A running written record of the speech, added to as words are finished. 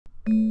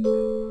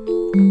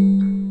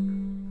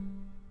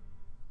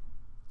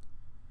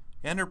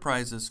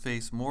Enterprises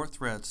face more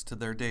threats to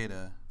their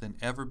data than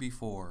ever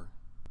before.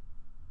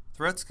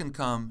 Threats can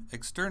come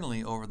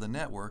externally over the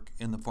network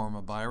in the form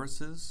of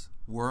viruses,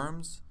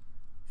 worms,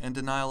 and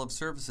denial of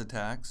service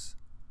attacks,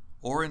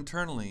 or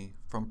internally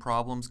from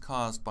problems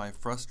caused by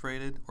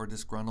frustrated or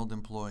disgruntled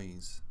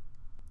employees.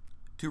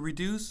 To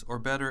reduce or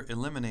better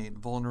eliminate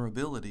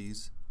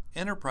vulnerabilities,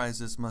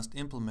 enterprises must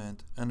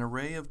implement an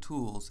array of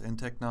tools and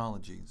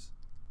technologies.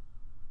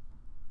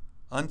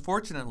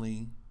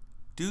 Unfortunately,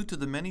 due to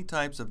the many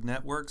types of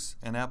networks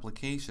and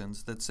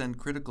applications that send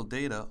critical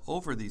data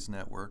over these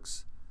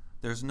networks,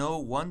 there's no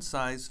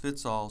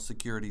one-size-fits-all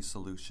security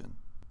solution.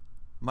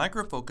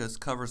 Micro Focus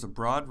covers a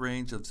broad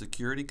range of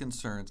security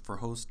concerns for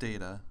host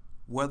data,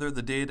 whether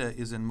the data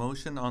is in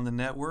motion on the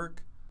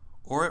network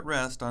or at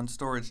rest on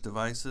storage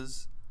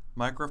devices.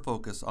 Micro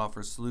Focus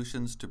offers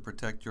solutions to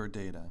protect your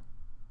data.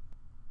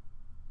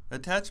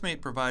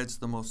 Attachmate provides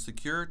the most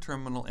secure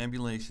terminal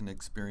emulation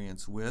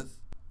experience with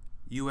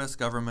U.S.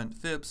 Government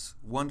FIPS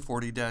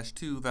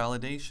 140-2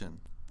 validation.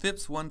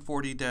 FIPS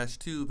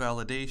 140-2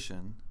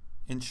 validation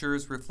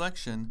ensures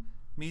Reflection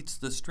meets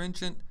the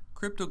stringent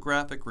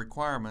cryptographic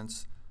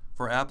requirements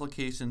for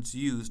applications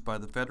used by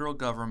the federal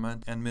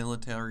government and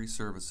military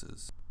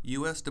services.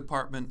 U.S.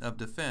 Department of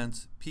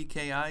Defense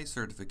PKI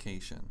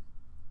certification.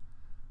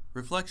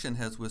 Reflection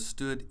has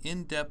withstood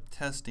in-depth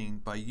testing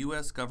by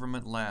U.S.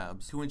 government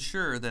labs to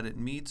ensure that it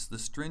meets the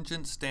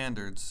stringent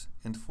standards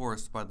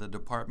enforced by the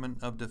Department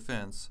of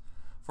Defense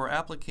for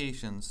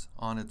applications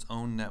on its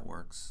own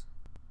networks.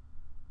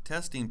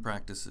 Testing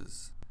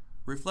practices.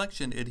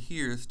 Reflection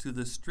adheres to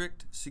the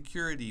strict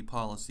security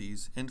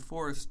policies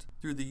enforced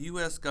through the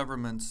U.S.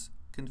 government's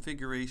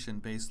Configuration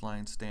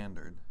Baseline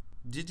Standard.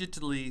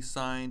 Digitally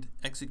signed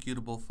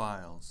executable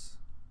files.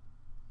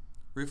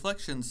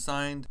 Reflection's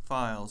signed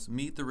files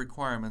meet the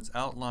requirements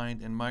outlined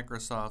in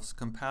Microsoft's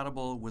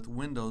compatible with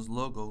Windows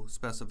logo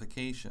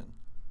specification,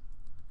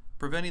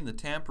 preventing the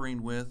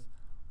tampering with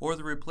or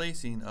the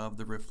replacing of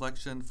the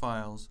Reflection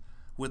files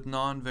with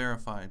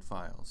non-verified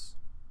files.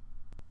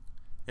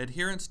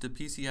 Adherence to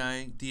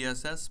PCI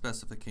DSS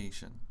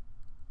specification.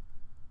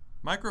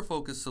 Micro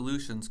Focus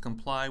solutions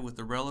comply with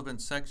the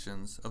relevant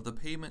sections of the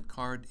Payment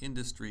Card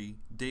Industry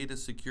Data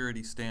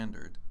Security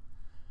Standard.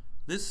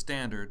 This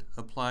standard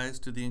applies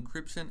to the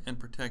encryption and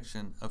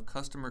protection of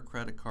customer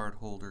credit card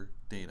holder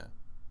data.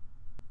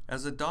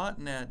 As a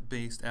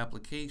 .NET-based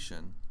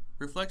application,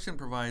 Reflection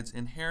provides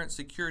inherent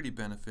security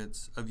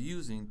benefits of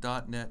using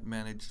 .NET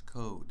managed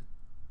code.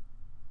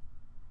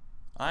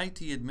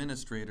 IT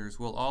administrators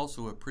will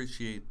also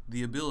appreciate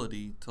the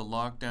ability to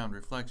lock down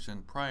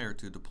Reflection prior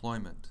to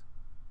deployment.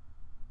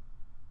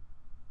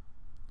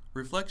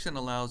 Reflection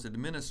allows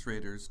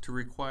administrators to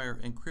require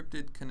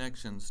encrypted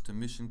connections to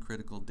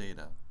mission-critical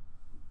data.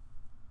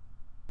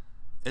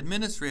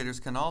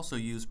 Administrators can also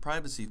use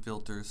privacy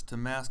filters to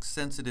mask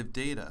sensitive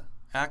data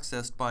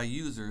accessed by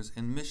users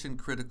in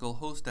mission-critical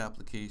host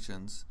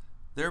applications,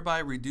 thereby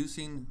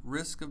reducing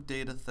risk of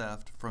data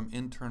theft from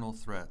internal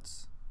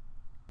threats.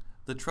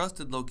 The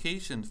Trusted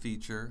Location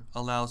feature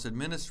allows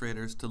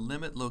administrators to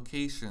limit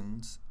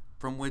locations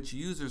from which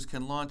users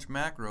can launch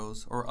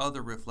macros or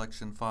other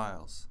Reflection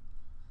files.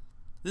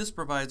 This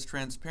provides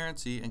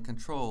transparency and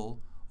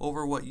control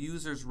over what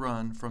users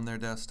run from their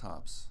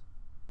desktops.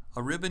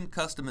 A ribbon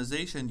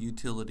customization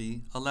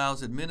utility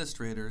allows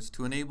administrators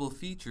to enable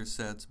feature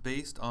sets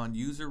based on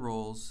user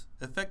roles,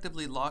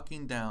 effectively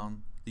locking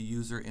down the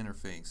user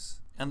interface.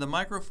 And the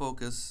Micro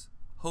Focus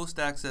Host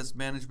Access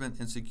Management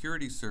and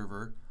Security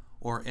Server,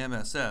 or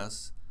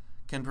MSS,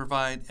 can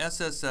provide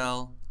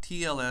SSL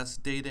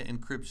TLS data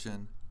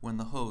encryption when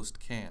the host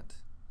can't.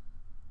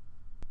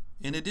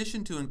 In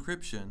addition to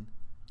encryption,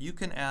 you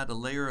can add a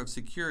layer of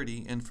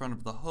security in front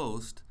of the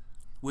host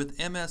with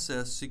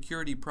MSS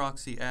Security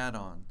Proxy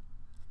add-on.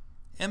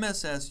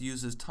 MSS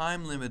uses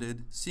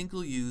time-limited,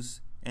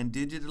 single-use, and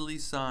digitally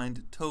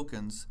signed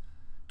tokens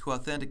to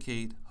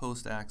authenticate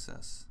host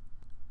access.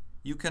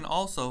 You can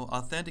also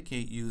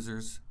authenticate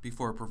users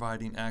before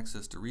providing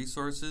access to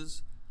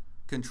resources,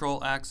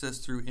 control access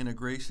through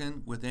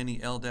integration with any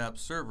LDAP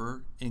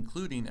server,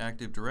 including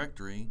Active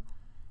Directory,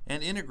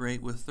 and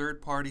integrate with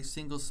third-party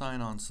single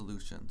sign-on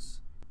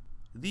solutions.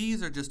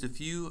 These are just a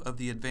few of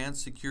the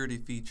advanced security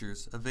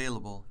features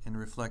available in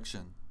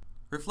Reflection.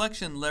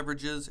 Reflection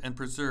leverages and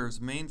preserves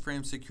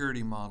mainframe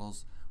security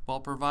models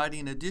while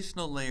providing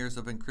additional layers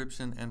of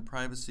encryption and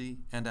privacy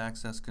and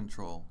access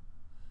control.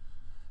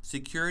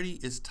 Security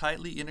is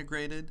tightly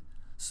integrated,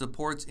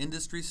 supports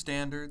industry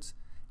standards,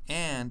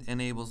 and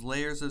enables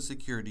layers of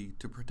security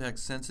to protect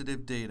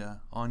sensitive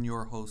data on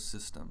your host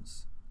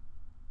systems.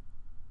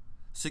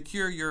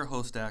 Secure your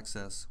host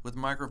access with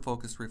Micro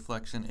Focus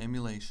Reflection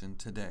emulation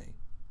today.